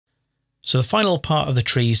So the final part of the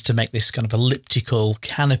tree is to make this kind of elliptical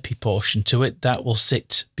canopy portion to it that will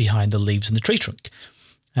sit behind the leaves and the tree trunk.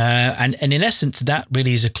 And in essence, that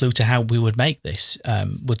really is a clue to how we would make this.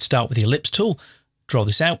 We'd start with the ellipse tool, draw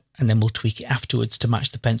this out, and then we'll tweak it afterwards to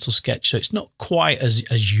match the pencil sketch. So it's not quite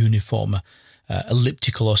as uniform,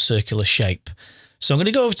 elliptical or circular shape. So I'm going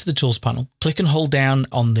to go over to the Tools panel, click and hold down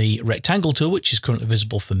on the Rectangle tool, which is currently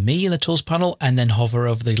visible for me in the Tools panel, and then hover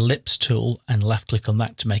over the Ellipse tool and left click on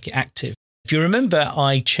that to make it active. If you remember,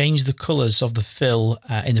 I changed the colours of the fill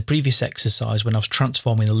in the previous exercise when I was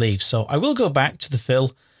transforming the leaves. So I will go back to the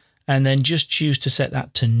fill and then just choose to set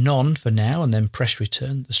that to none for now and then press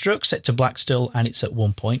return. The stroke's set to black still and it's at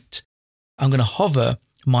 1 point. I'm going to hover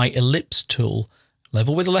my Ellipse tool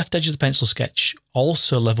level with the left edge of the pencil sketch,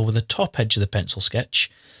 also level with the top edge of the pencil sketch.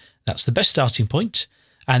 That's the best starting point.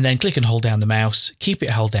 And then click and hold down the mouse, keep it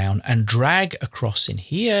held down and drag across in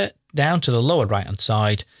here down to the lower right hand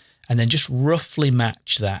side and then just roughly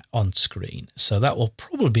match that on screen. So that will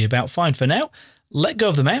probably be about fine for now. Let go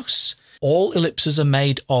of the mouse. All ellipses are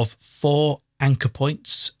made of 4 anchor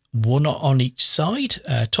points, 1 on each side,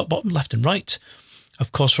 top, bottom, left and right.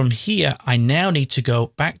 Of course, from here, I now need to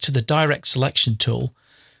go back to the direct selection tool.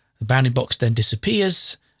 The bounding box then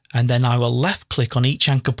disappears, and then I will left click on each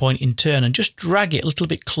anchor point in turn and just drag it a little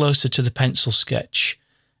bit closer to the pencil sketch.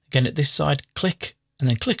 Again, at this side, click and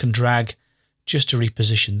then click and drag just to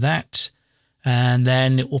reposition that. And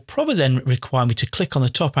then it will probably then require me to click on the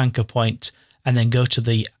top anchor point and then go to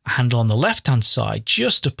the handle on the left-hand side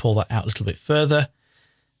just to pull that out a little bit further.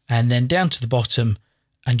 And then down to the bottom,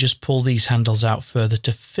 and just pull these handles out further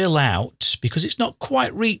to fill out, because it's not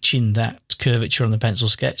quite reaching that curvature on the pencil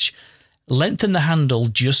sketch. Lengthen the handle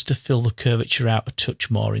just to fill the curvature out a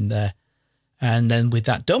touch more in there. And then with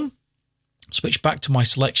that done, switch back to my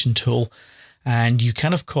selection tool, and you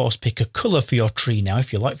can of course pick a color for your tree now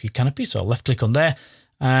if you like, for your canopy. So I'll left click on there,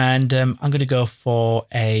 and I'm going to go for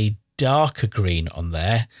a darker green on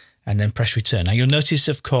there and then press return. Now you'll notice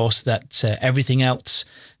of course that everything else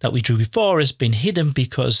that we drew before has been hidden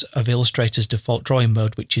because of Illustrator's default drawing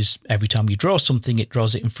mode, which is every time you draw something, it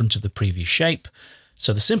draws it in front of the previous shape.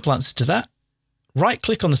 So the simple answer to that, right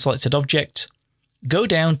click on the selected object, go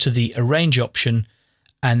down to the arrange option,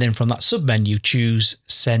 and then from that submenu choose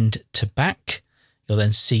send to back. You'll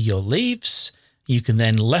then see your leaves. You can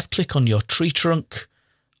then left click on your tree trunk,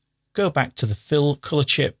 go back to the fill color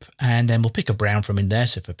chip, and then we'll pick a brown from in there.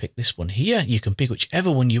 So if I pick this one here, you can pick whichever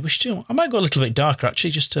one you wish to. I might go a little bit darker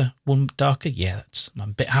actually, just one darker. Yeah,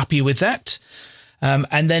 I'm a bit happy with that.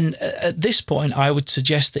 And then at this point, I would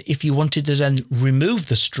suggest that if you wanted to then remove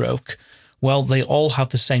the stroke, well, they all have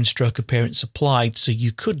the same stroke appearance applied. So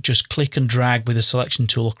you could just click and drag with the selection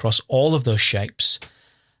tool across all of those shapes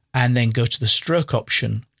and then go to the stroke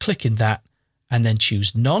option, click in that, and then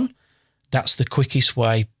choose none. That's the quickest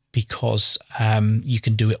way, because you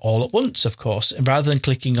can do it all at once, of course, rather than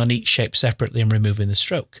clicking on each shape separately and removing the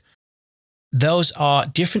stroke. Those are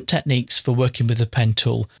different techniques for working with the pen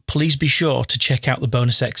tool. Please be sure to check out the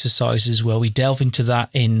bonus exercises where we delve into that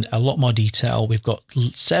in a lot more detail. We've got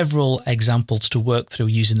several examples to work through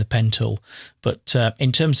using the pen tool. But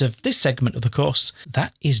in terms of this segment of the course,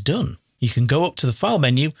 that is done. You can go up to the File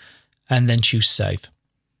menu and then choose Save.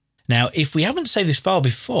 Now, if we haven't saved this file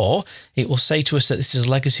before, it will say to us that this is a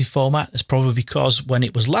legacy format. That's probably because when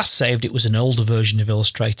it was last saved, it was an older version of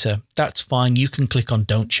Illustrator. That's fine. You can click on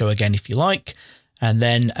Don't Show Again if you like, and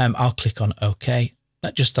then I'll click on OK.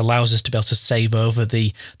 That just allows us to be able to save over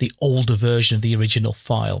the older version of the original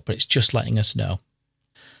file, but it's just letting us know.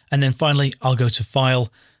 And then finally, I'll go to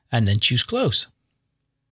File and then choose Close.